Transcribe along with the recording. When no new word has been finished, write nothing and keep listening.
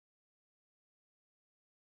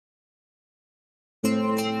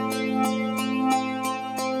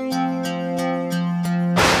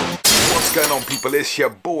on, people? It's your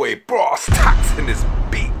boy Brass Tacks in this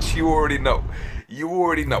beach. You already know. You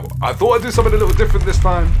already know. I thought I'd do something a little different this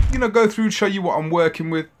time. You know, go through, show you what I'm working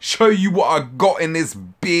with, show you what I got in this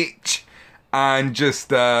bitch, and just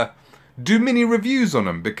do mini reviews on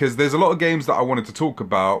them, because there's a lot of games that I wanted to talk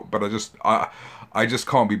about, but I just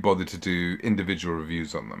can't be bothered to do individual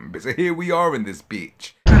reviews on them. But so here we are in this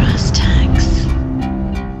bitch. Brass Tacks.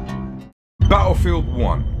 Battlefield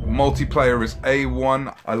 1. Multiplayer is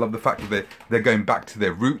A1. I love the fact that they're going back to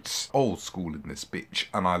their roots. Old school in this bitch,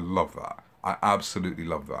 and I love that. I absolutely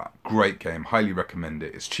love that. Great game, highly recommend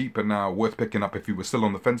it. It's cheaper now, worth picking up if you were still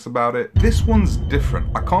on the fence about it. This one's different.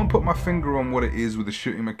 I can't put my finger on what it is with the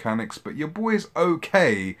shooting mechanics, but your boy's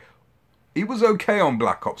okay. He was okay on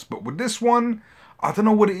Black Ops, but with this one, I don't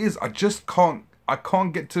know what it is. I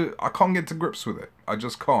can't get to grips with it. I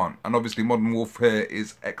just can't. And obviously Modern Warfare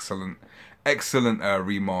is excellent. Excellent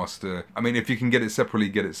remaster. I mean, if you can get it separately,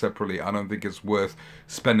 get it separately. I don't think it's worth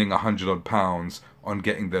spending £100 odd on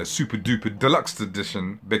getting the super duper deluxe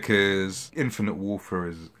edition, because Infinite Warfare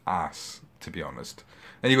is ass, to be honest.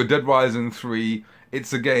 And you got Dead Rising 3.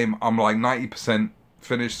 It's a game I'm like 90%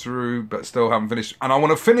 finished through, but still haven't finished. And I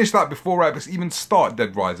want to finish that before I even start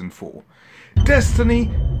Dead Rising 4.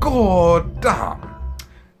 Destiny, god damn.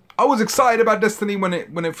 I was excited about Destiny when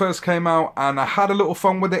it first came out, and I had a little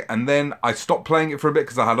fun with it, and then I stopped playing it for a bit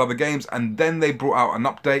because I had other games, and then they brought out an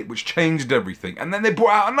update which changed everything, and then they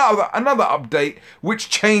brought out another update which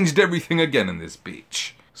changed everything again in this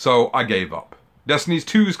bitch. So I gave up. Destiny's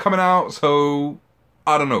 2 is coming out, so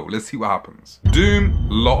I don't know, let's see what happens. Doom,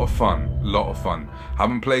 lot of fun.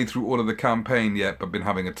 Haven't played through all of the campaign yet, but been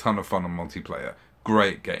having a ton of fun on multiplayer.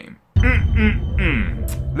 Great game.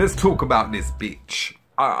 Let's talk about this bitch.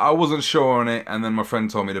 I wasn't sure on it, and then my friend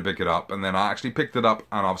told me to pick it up, and then I actually picked it up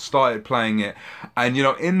and I've started playing it. And you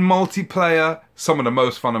know, in multiplayer, some of the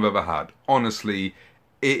most fun I've ever had. Honestly,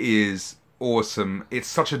 it is awesome. It's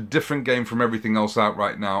such a different game from everything else out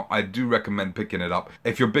right now. I do recommend picking it up.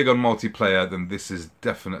 If you're big on multiplayer, then this is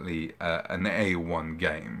definitely an A1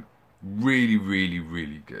 game. Really, really,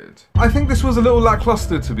 really good. I think this was a little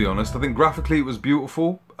lackluster, to be honest. I think graphically it was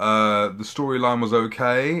beautiful. The storyline was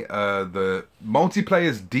okay. The multiplayer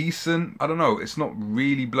is decent. I don't know, it's not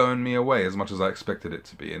really blowing me away as much as I expected it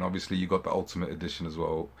to be. And obviously you got the Ultimate Edition as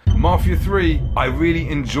well. Mafia 3, I really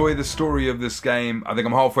enjoy the story of this game. I think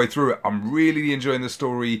I'm halfway through it. I'm really enjoying the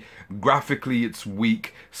story. Graphically it's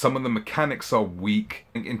weak. Some of the mechanics are weak.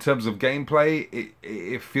 In terms of gameplay,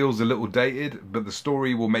 it feels a little dated, but the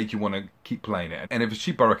story will make you want to keep playing it. And if it's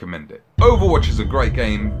cheap, I recommend it. Overwatch is a great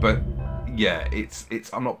game, but yeah,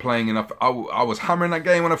 I'm not playing enough. I was hammering that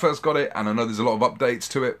game when I first got it, and I know there's a lot of updates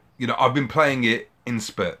to it. You know, I've been playing it in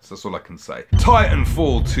spurts, that's all I can say.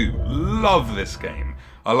 Titanfall 2, love this game.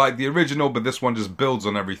 I like the original, but this one just builds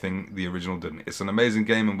on everything the original didn't. It's an amazing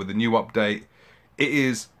game, and with the new update, it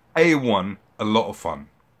is A1, a lot of fun.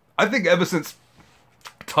 I think ever since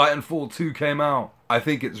Titanfall 2 came out, I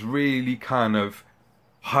think it's really kind of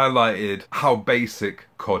highlighted how basic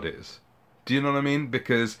COD is. Do you know what I mean?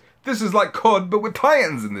 Because this is like COD, but with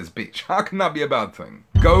Titans in this bitch. How can that be a bad thing?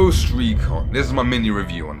 Ghost Recon. This is my mini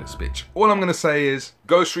review on this bitch. All I'm going to say is,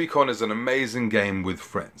 Ghost Recon is an amazing game with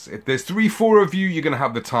friends. If there's 3-4 of you, you're going to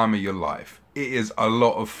have the time of your life. It is a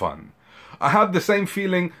lot of fun. I have the same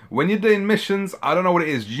feeling when you're doing missions. I don't know what it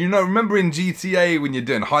is. You know, remember in GTA when you're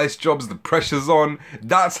doing heist jobs, the pressure's on?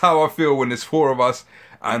 That's how I feel when there's 4 of us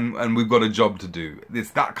and we've got a job to do.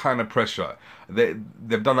 It's that kind of pressure.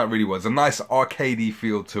 They've done that really well. It's a nice arcadey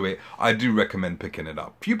feel to it. I do recommend picking it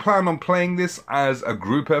up. If you plan on playing this as a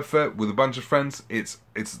group effort with a bunch of friends, it's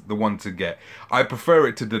the one to get. I prefer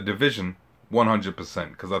it to The Division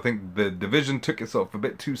 100%, because I think The Division took itself a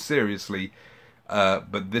bit too seriously.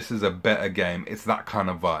 But this is a better game. It's that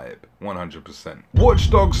kind of vibe, 100%.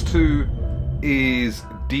 Watch Dogs 2 is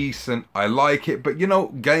decent. I like it, but you know,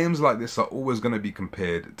 games like this are always going to be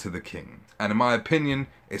compared to The King. And in my opinion,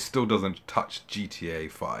 it still doesn't touch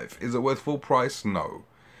GTA 5. Is it worth full price? No.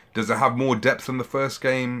 Does it have more depth than the first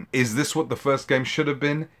game? Is this what the first game should have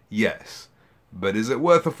been? Yes. But is it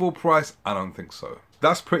worth a full price? I don't think so.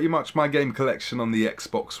 That's pretty much my game collection on the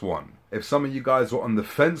Xbox One. If some of you guys were on the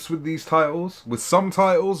fence with these titles, with some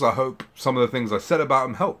titles, I hope some of the things I said about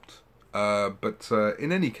them helped. But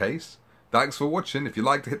in any case, thanks for watching. If you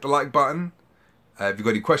like, hit the like button. If you've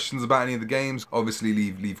got any questions about any of the games, obviously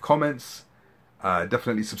leave comments.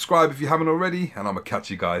 Definitely subscribe if you haven't already, and I'm going to catch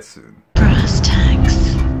you guys soon.